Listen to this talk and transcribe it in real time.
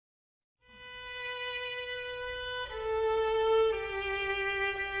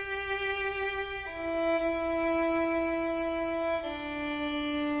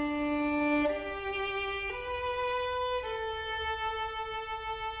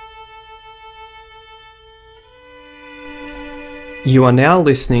You are now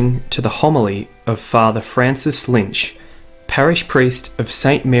listening to the homily of Father Francis Lynch, parish priest of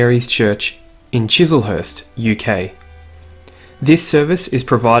St Mary's Church in Chislehurst, UK. This service is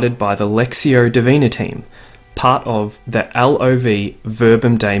provided by the Lectio Divina team, part of the LOV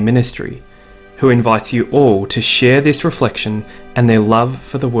Verbum Dei ministry, who invites you all to share this reflection and their love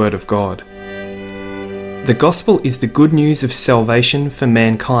for the Word of God. The Gospel is the good news of salvation for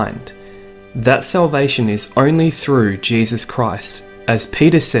mankind. That salvation is only through Jesus Christ. As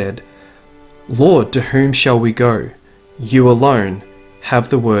Peter said, "Lord, to whom shall we go? You alone have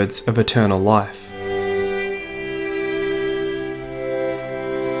the words of eternal life."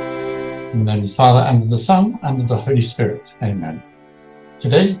 In the name of the Father, and of the Son, and of the Holy Spirit. Amen.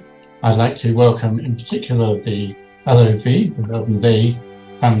 Today, I'd like to welcome in particular the LOV, the Verbum Dei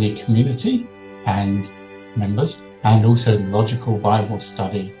family community and members, and also the Logical Bible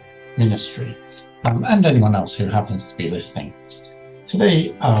Study ministry, and anyone else who happens to be listening.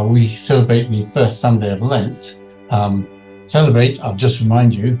 Today, we celebrate the first Sunday of Lent. Celebrate, I'll just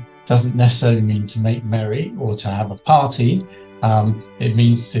remind you, doesn't necessarily mean to make merry or to have a party. It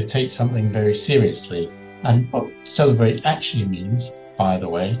means to take something very seriously. And what celebrate actually means, by the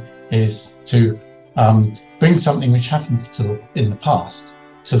way, is to bring something which happened in the past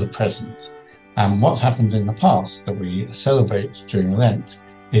to the present. And what happened in the past that we celebrate during Lent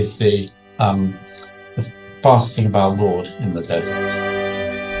is the fasting of our Lord in the desert.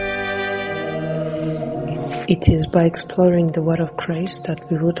 It is by exploring the Word of Christ that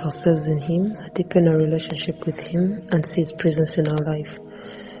we root ourselves in Him, deepen our relationship with Him, and see His presence in our life.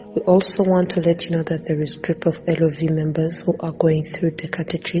 We also want to let you know that there is a group of LOV members who are going through the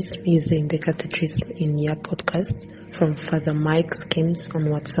catechism using the catechism in your podcast from Father Mike Skims on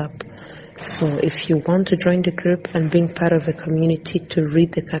WhatsApp. So if you want to join the group and being part of a community to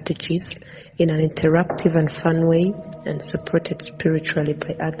read the catechism in an interactive and fun way and supported spiritually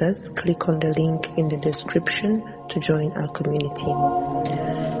by others, click on the link in the description to join our community.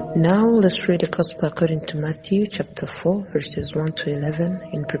 Now let's read the Gospel according to Matthew chapter 4 verses 1 to 11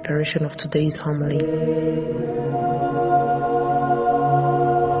 in preparation of today's homily.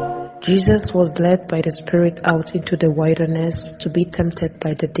 Jesus was led by the Spirit out into the wilderness to be tempted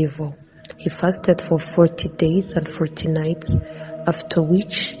by the devil. He fasted for 40 days and 40 nights, after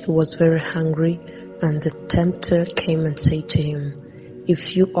which he was very hungry, and the tempter came and said to him,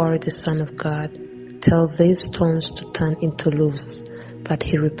 "If you are the Son of God, tell these stones to turn into loaves." But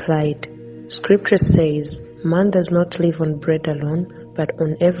he replied, "Scripture says, man does not live on bread alone, but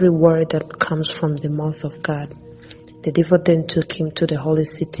on every word that comes from the mouth of God." The devil then took him to the holy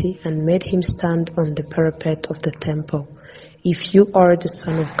city and made him stand on the parapet of the temple. "If you are the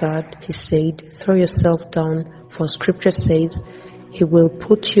Son of God," he said, "throw yourself down, for Scripture says, He will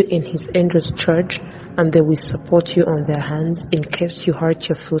put you in His angels' charge, and they will support you on their hands in case you hurt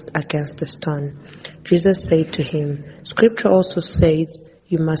your foot against a stone." Jesus said to him, "Scripture also says,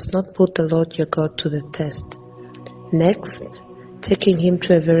 you must not put the Lord your God to the test." Next, taking him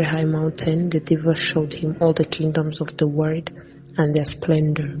to a very high mountain, the devil showed him all the kingdoms of the world and their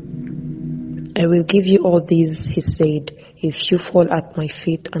splendor. "I will give you all these," he said, "if you fall at my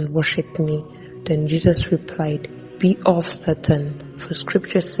feet and worship me." Then Jesus replied, "Be off, Satan, for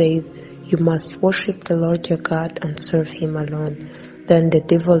Scripture says, you must worship the Lord your God and serve Him alone." Then the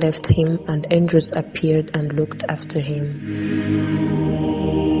devil left him, and angels appeared and looked after him.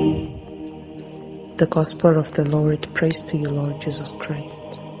 The Gospel of the Lord. Praise to you, Lord Jesus Christ.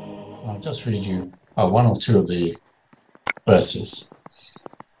 I'll just read you one or two of the verses.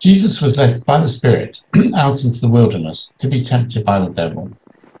 Jesus was led by the Spirit out into the wilderness to be tempted by the devil.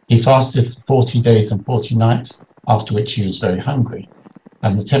 He fasted for 40 days and 40 nights, after which he was very hungry.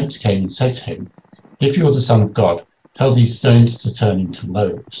 And the tempter came and said to him, "If you are the Son of God, tell these stones to turn into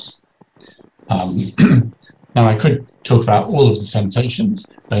loaves." Now, I could talk about all of the temptations,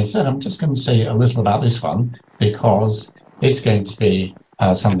 but instead I'm just going to say a little about this one, because it's going to be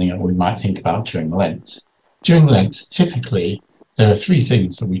something that we might think about during Lent. During Lent, typically, there are three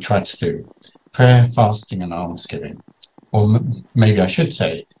things that we try to do: prayer, fasting, and almsgiving. Or maybe I should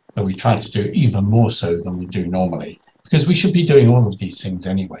say that we try to do even more so than we do normally, because we should be doing all of these things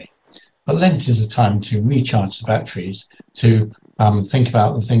anyway. But Lent is a time to recharge the batteries, to think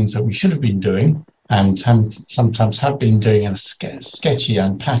about the things that we should have been doing and sometimes have been doing in a sketchy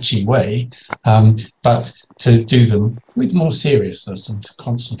and patchy way, but to do them with more seriousness and to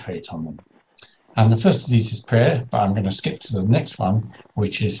concentrate on them. And the first of these is prayer, but I'm going to skip to the next one,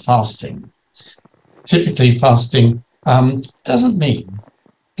 which is fasting. Typically, fasting doesn't mean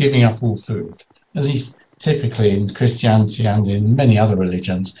giving up all food. At least typically in Christianity and in many other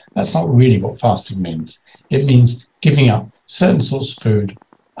religions, that's not really what fasting means. It means giving up certain sorts of food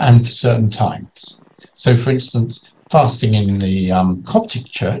and for certain times. So, for instance, fasting in the Coptic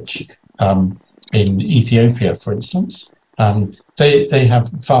Church in Ethiopia, for instance, they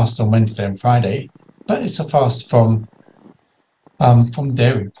have fast on Wednesday and Friday, but it's a fast from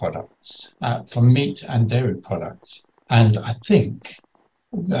dairy products, from meat and dairy products. And I think,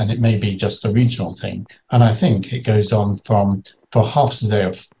 and it may be just a regional thing, and I think it goes on for half the day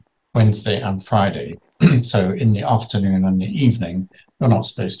of Wednesday and Friday. So in the afternoon and the evening, you're not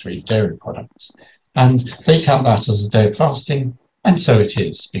supposed to eat dairy products. And they count that as a day of fasting, and so it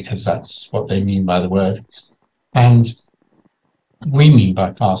is, because that's what they mean by the word. And we mean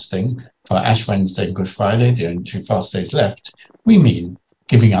by fasting, for Ash Wednesday and Good Friday, the only 2 fast days left, we mean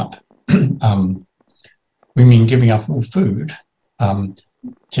giving up. We mean giving up all food.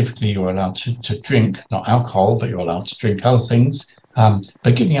 Typically, you're allowed to drink, not alcohol, but you're allowed to drink other things.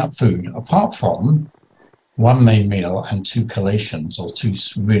 But giving up food, apart from 1 main meal and 2 collations, or 2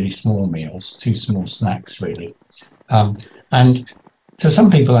 really small meals, 2 small snacks, really. And to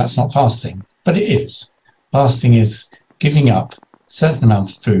some people, that's not fasting, but it is. Fasting is giving up a certain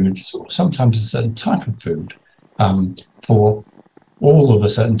amount of food, sometimes a certain type of food, for all of a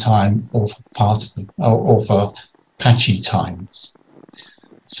certain time, or for part of or for patchy times.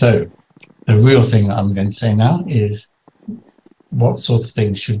 So the real thing that I'm going to say now is, what sort of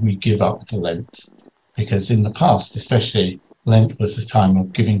things should we give up for Lent? Because in the past, especially, Lent was a time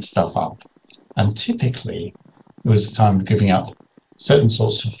of giving stuff up. And typically, it was a time of giving up certain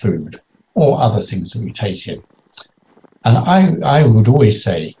sorts of food or other things that we take in. And I would always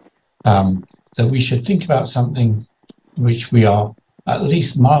say that we should think about something which we are at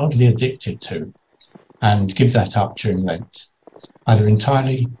least mildly addicted to and give that up during Lent, either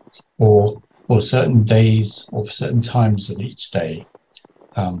entirely or certain days or for certain times of each day.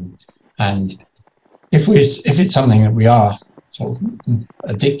 And if it's something that we are sort of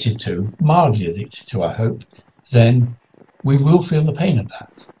addicted to, mildly addicted to, I hope, then we will feel the pain of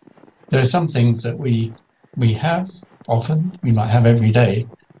that. There are some things that we have often, we might have every day,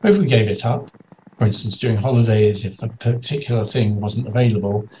 but if we gave it up, for instance, during holidays, if a particular thing wasn't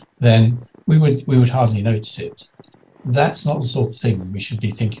available, then we would hardly notice it. That's not the sort of thing we should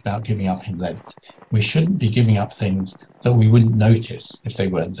be thinking about giving up in Lent. We shouldn't be giving up things that we wouldn't notice if they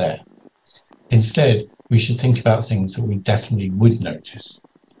weren't there. Instead, we should think about things that we definitely would notice.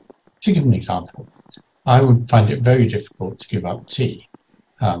 To give an example, I would find it very difficult to give up tea.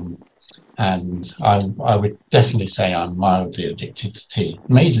 And I would definitely say I'm mildly addicted to tea,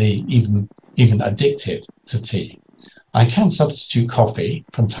 mainly even addicted to tea. I can substitute coffee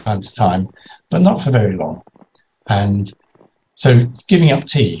from time to time, but not for very long. And so giving up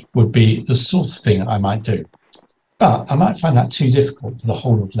tea would be the sort of thing I might do. But I might find that too difficult for the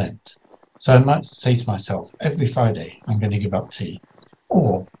whole of Lent. So I might say to myself, every Friday I'm going to give up tea.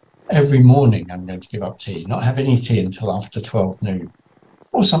 Or every morning I'm going to give up tea, not have any tea until after 12 noon,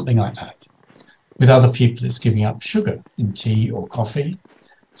 or something like that. With other people, it's giving up sugar in tea or coffee,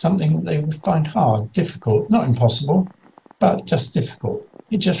 something that they would find hard, difficult, not impossible, but just difficult.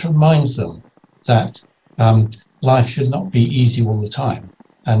 It just reminds them that life should not be easy all the time,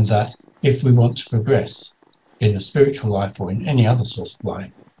 and that if we want to progress in a spiritual life or in any other sort of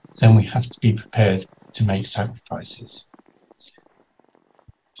life, then we have to be prepared to make sacrifices.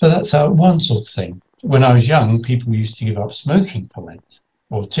 So that's one sort of thing. When I was young, people used to give up smoking for Lent,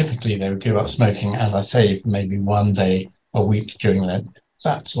 or typically they would give up smoking, as I say, maybe 1 day a week during Lent,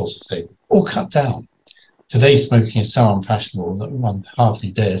 that sort of thing, or cut down. Today, smoking is so unfashionable that one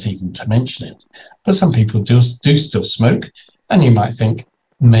hardly dares even to mention it. But some people do still smoke, and you might think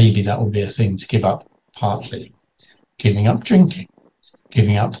maybe that would be a thing to give up partly. Giving up drinking,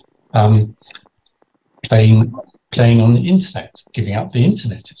 giving up playing on the internet, giving up the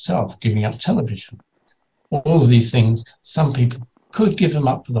internet itself, giving up television. All of these things, some people could give them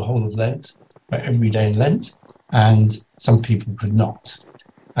up for the whole of Lent, for every day in Lent, and some people could not.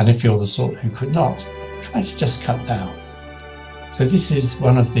 And if you're the sort who could not, try to just cut down. So this is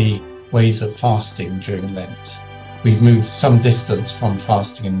one of the ways of fasting during Lent. We've moved some distance from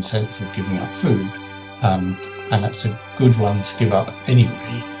fasting in the sense of giving up food, and that's a good one to give up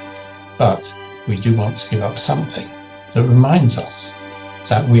anyway. But we do want to give up something that reminds us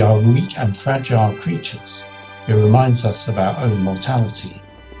that we are weak and fragile creatures. It reminds us of our own mortality,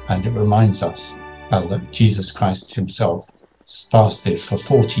 and it reminds us that Jesus Christ himself fasted for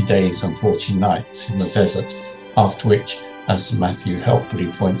 40 days and 40 nights in the desert, after which, as Matthew helpfully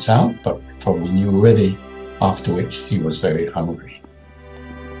points out, but probably knew already, after which he was very hungry.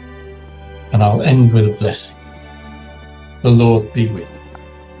 And I'll end with a blessing. The Lord be with you,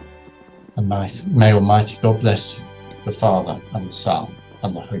 and may Almighty God bless you, the Father and the Son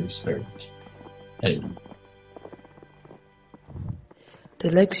and the Holy Spirit. Amen. The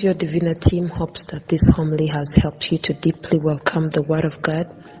Lectio Divina team hopes that this homily has helped you to deeply welcome the Word of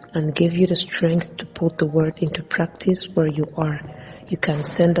God and give you the strength to put the Word into practice where you are. You can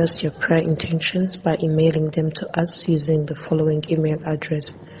send us your prayer intentions by emailing them to us using the following email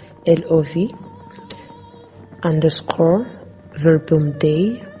address: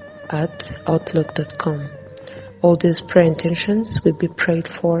 lov_verbumdei@outlook.com. All these prayer intentions will be prayed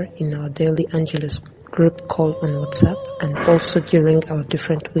for in our daily Angelus group call on WhatsApp and also during our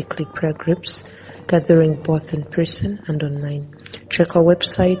different weekly prayer groups, gathering both in person and online. Check our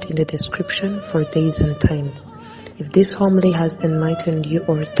website in the description for days and times. If this homily has enlightened you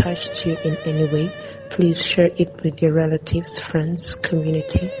or touched you in any way, please share it with your relatives, friends,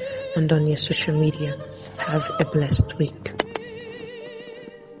 community, and on your social media. Have a blessed week.